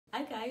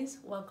guys,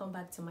 welcome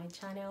back to my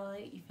channel.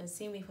 If you're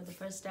seeing me for the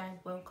first time,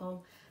 welcome.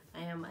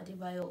 I am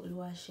Adebayo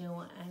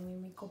Oluwaseun. I'm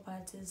a makeup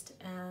artist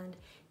and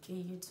a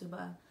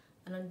YouTuber,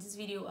 and on this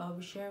video I'll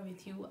be sharing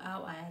with you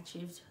how I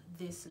achieved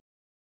this look.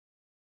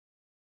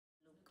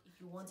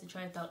 If you want to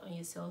try it out on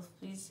yourself,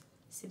 please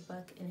sit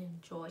back and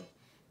enjoy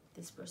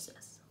this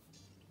process.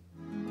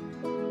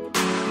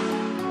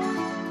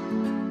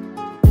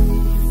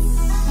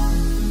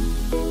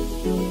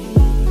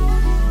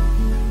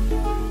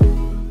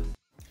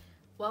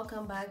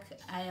 Welcome back.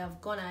 I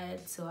have gone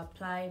ahead to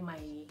apply my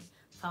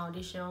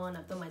foundation.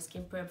 I've done my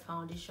skin prep,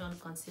 foundation,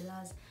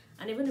 concealers,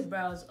 and even the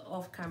brows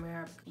off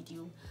camera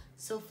video.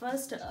 So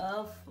first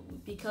off,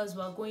 because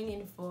we're going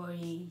in for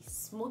a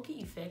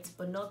smoky effect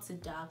but not too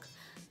dark,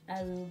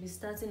 I will be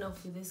starting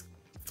off with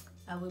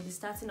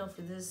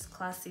this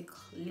classic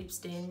lip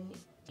stain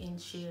in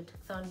shade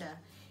Thunder.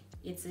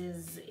 It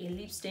is a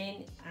lip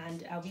stain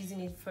and I'll be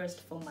using it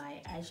first for my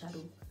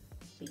eyeshadow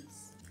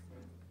base.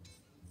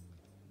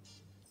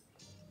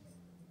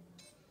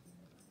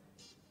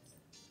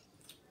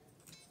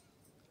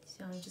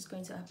 So I'm just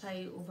going to apply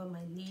it over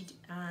my lid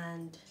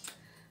and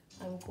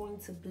I'm going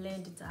to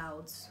blend it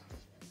out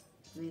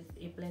with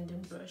a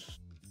blending brush.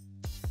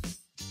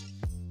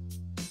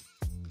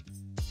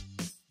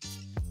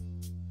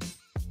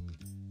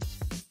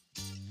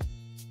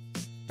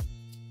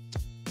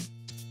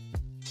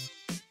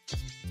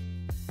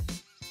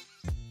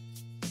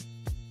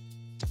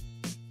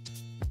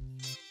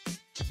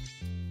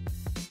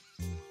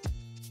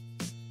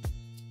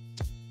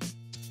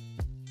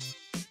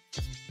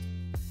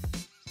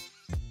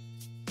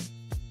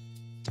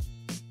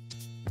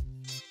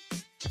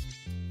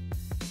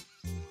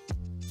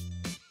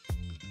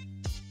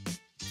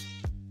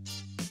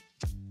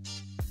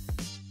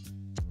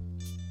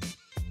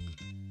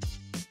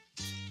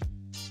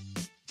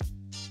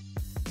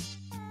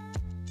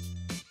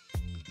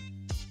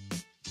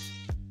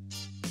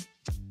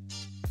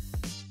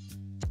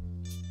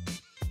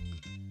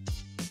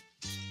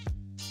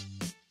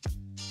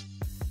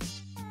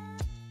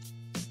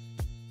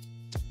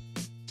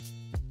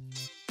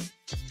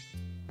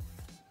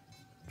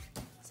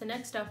 So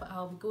next up,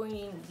 I'll be going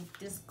in with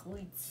this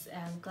Glitz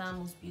and Glam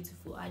Most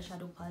Beautiful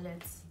eyeshadow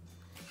palette,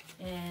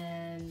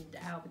 and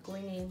I'll be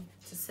going in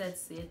to set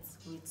it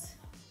with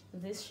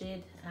this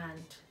shade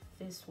and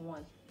this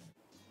one.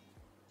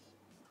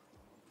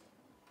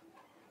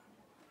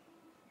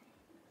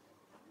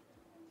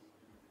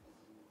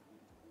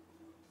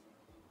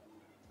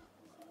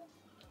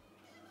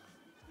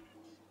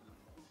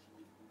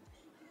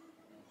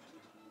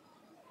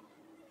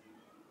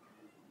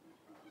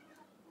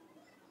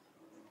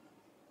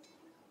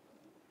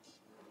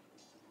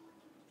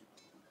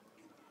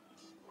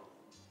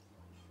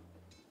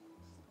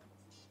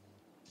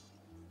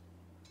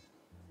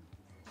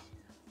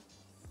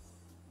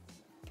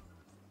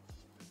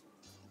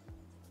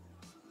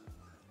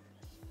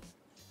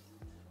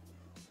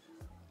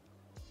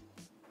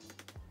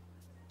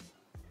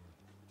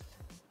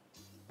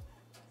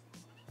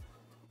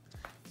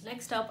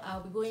 Next up,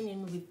 I'll be going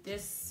in with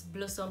this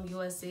Blossom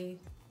USA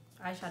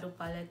eyeshadow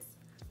palette.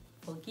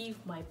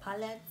 Forgive my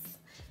palette,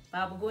 but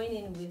I'll be going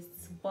in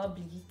with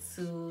Bubbly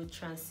to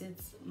transit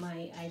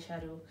my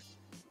eyeshadow.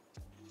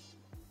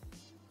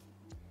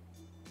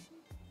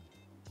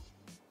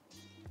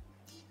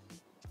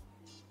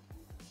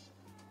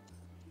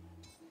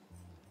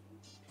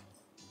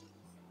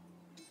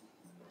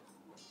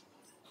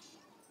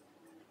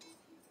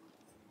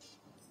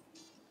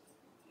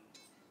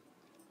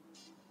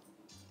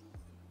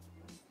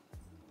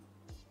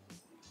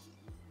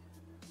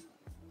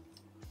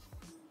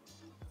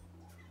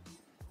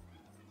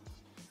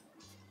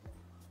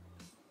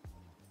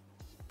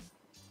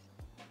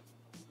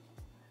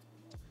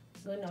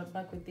 Going out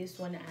back with this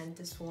one and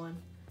this one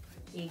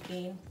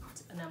again,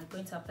 and I'm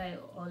going to apply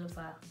it all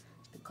over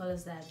the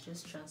colors that I've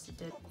just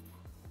transited.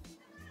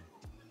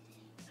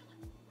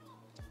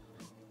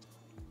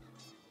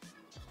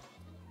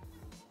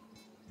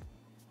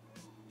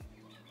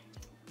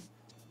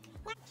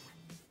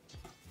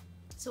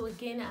 So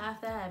again,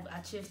 after I've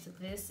achieved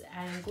this,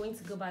 I'm going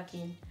to go back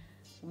in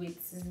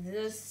with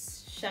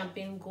this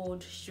champagne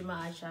gold shimmer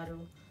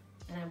eyeshadow,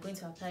 and I'm going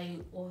to apply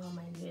it over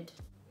my lid.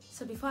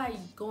 So before I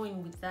go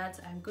in with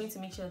that, I'm going to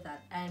make sure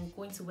that I'm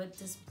going to wet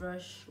this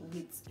brush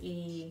with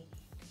a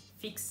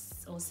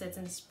fix or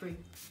setting spray.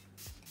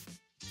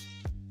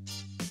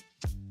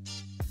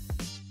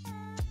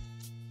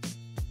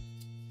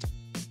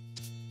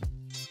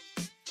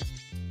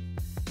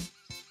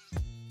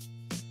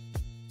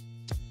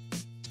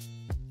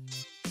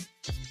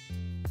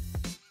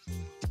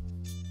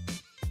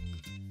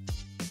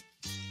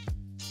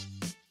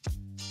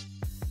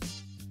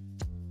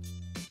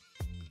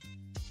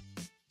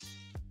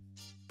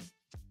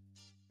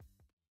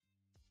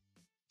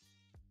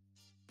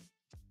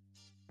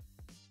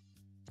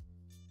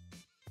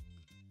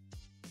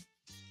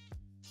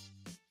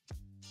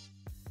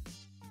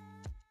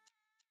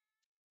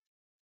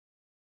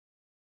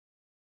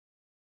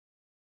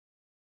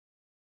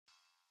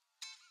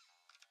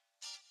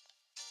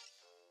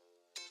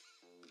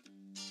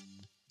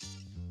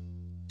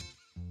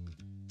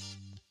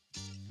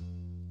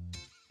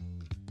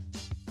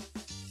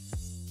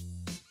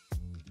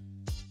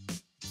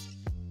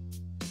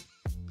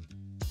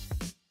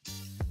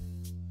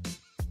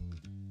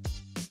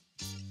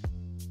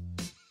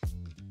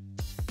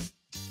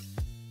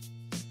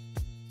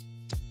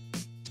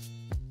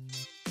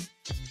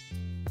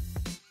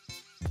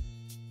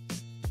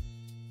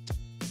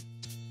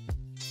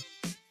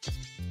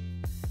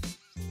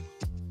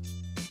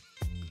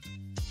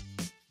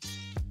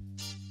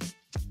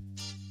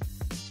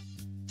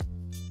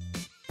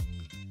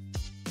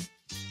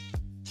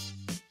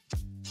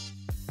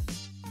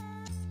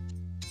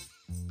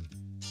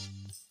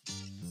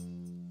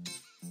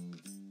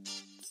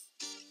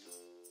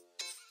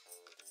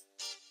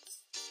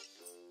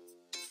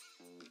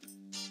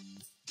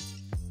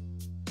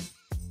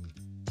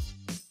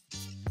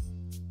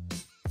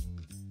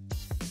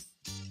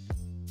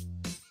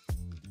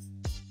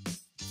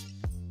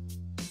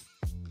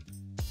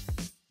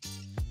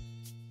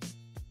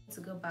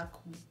 to go back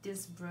with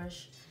this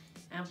brush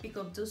and pick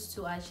up those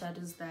two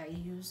eyeshadows that I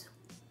use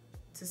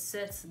to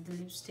set the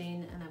lip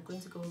stain, and I'm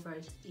going to go over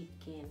it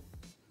again.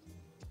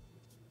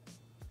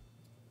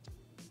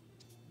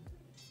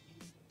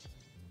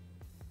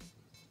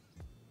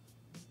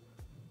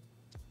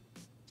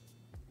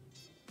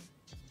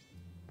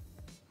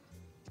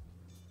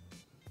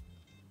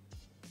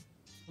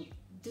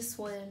 This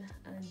one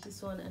and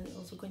this one, and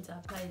also going to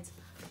apply it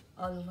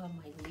all over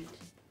my lid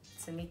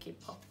to make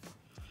it pop.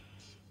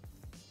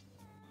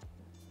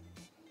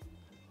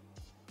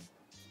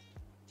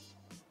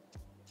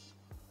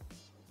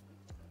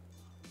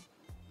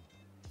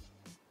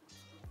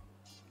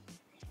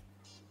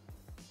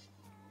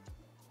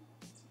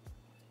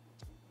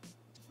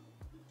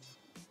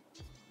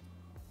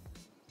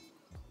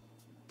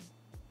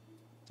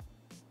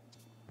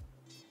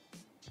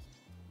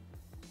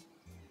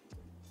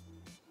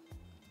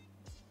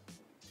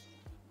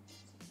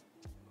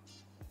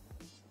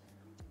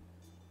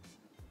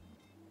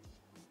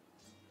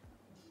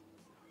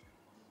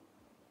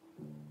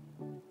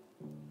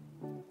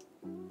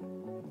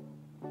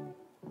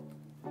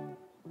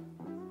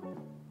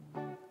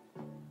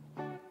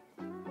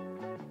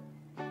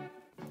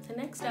 So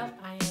next up,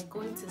 I am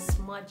going to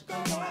smudge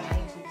under my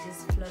eye with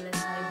this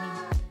Flawless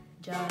Heavy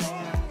gel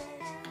liner,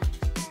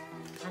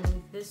 and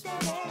with this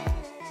brush.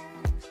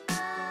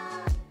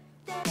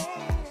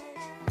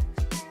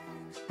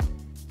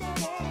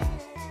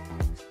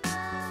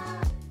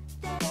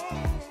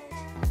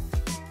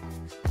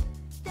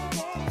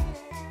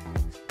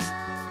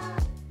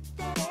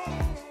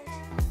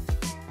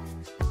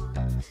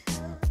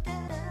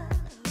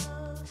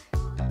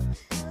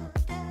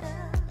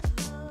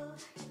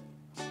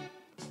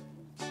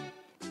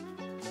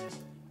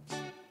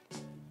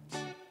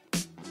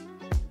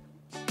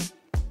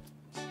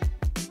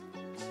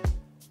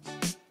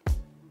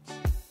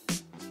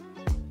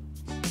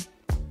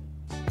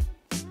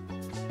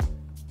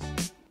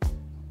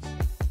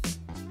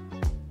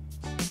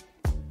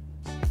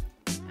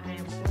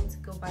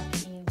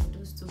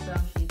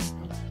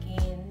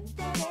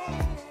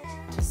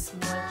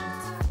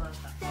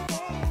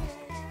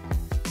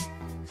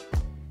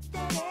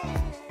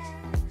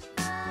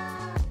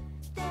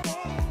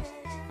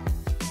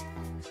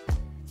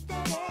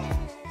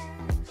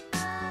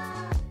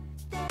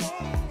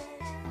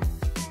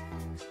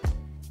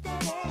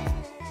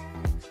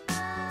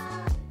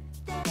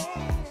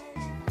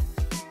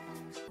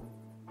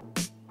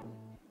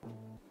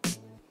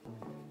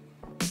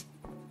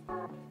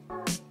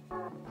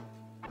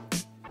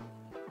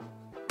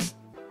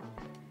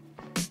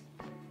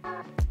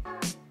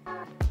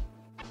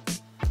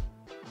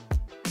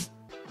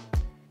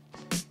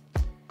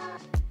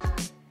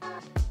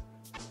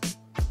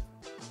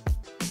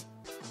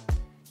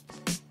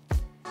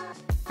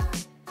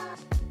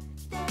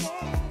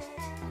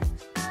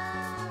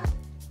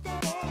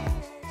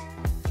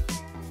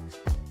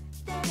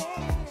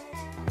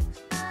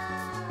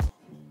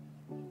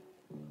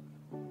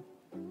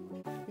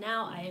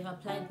 Now I have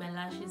applied my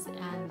lashes,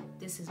 and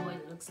this is what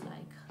it looks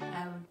like.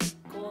 I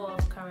will go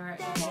off camera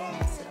again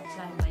to